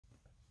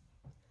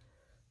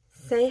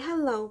Say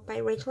Hello by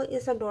Rachel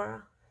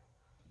Isadora.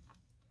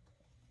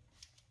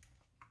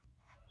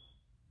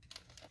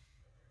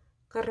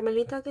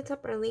 Carmelita gets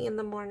up early in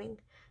the morning.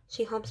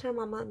 She helps her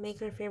mama make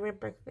her favorite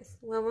breakfast,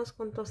 huevos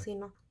con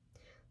tocino.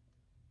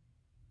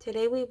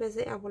 Today we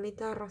visit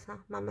Abuelita Rosa,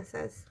 Mama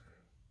says.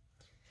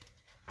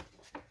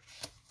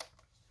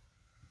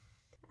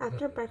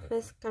 After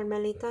breakfast,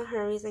 Carmelita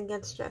hurries and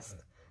gets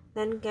dressed,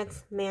 then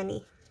gets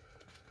Manny.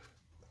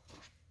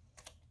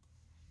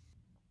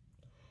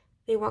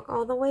 They walk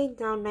all the way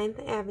down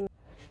 9th Avenue.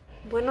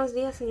 Buenos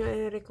dias, Señor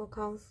Enrico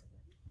calls.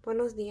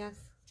 Buenos dias.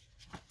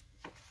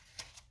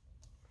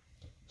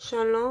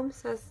 Shalom,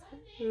 says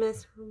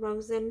Miss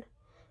Rosen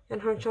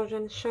and her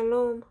children.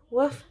 Shalom.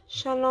 Woof,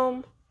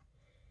 shalom.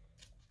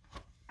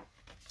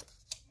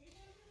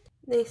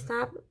 They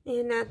stop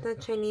in at the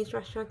Chinese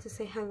restaurant to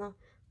say hello.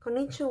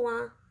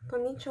 Konnichiwa,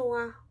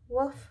 konnichiwa,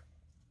 woof.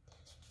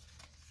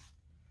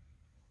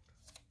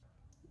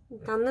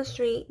 Down the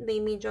street,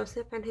 they meet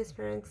Joseph and his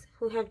parents,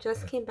 who have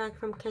just came back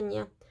from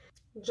Kenya.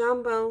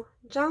 Jumbo,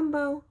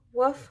 Jumbo,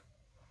 woof.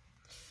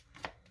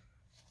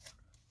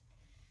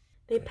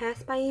 They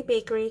pass by a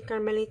bakery.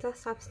 Carmelita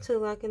stops to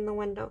look in the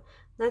window.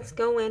 Let's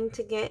go in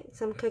to get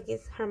some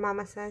cookies, her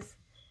mama says.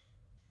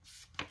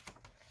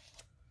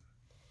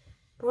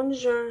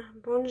 Bonjour,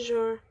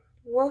 bonjour,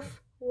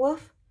 woof,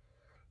 woof.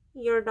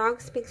 Your dog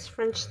speaks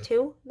French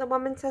too, the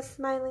woman says,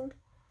 smiling.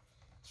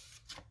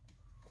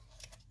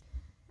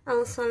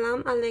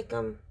 As-salam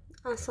alaikum,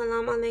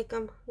 as-salam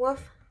alaikum,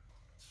 woof.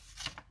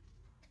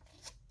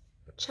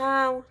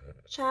 Ciao,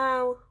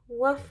 ciao,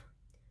 woof.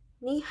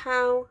 Ni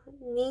hao,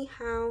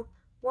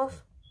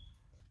 woof.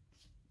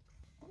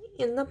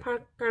 In the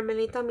park,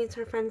 Carmelita meets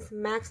her friends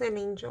Max and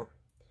Angel.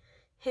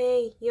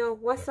 Hey, yo,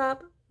 what's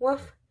up,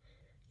 woof?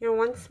 You're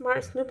one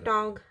smart Snoop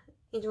Dogg,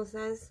 Angel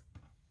says.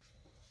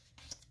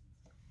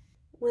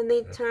 When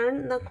they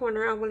turn the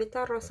corner,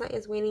 Abuelita Rosa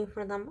is waiting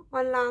for them.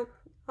 Hola,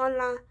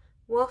 hola,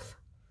 woof.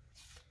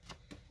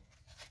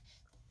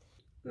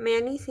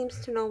 Manny seems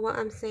to know what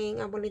I'm saying,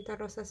 Abuelita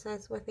Rosa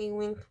says with a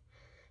wink.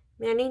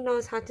 Manny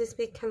knows how to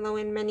speak hello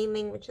in many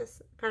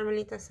languages,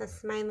 Carmelita says,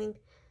 smiling.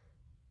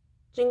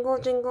 Jingle,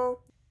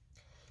 jingle.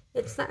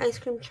 It's the ice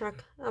cream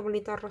truck,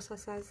 Abuelita Rosa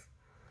says.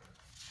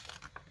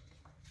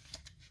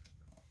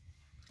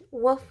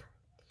 Woof.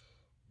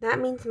 That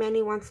means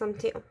Manny wants some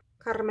too,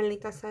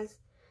 Carmelita says,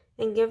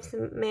 and gives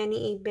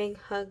Manny a big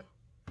hug.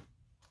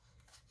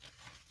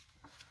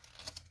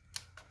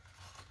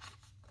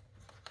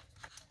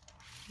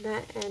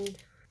 That end.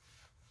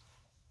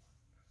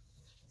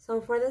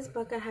 So for this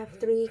book, I have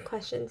 3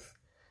 questions.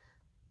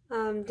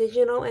 Did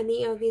you know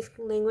any of these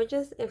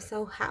languages? If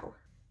so, how?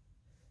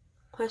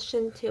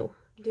 Question 2.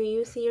 Do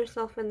you see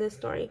yourself in this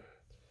story?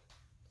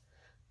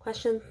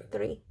 Question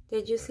 3.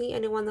 Did you see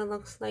anyone that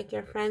looks like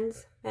your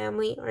friends,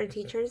 family, or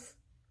teachers?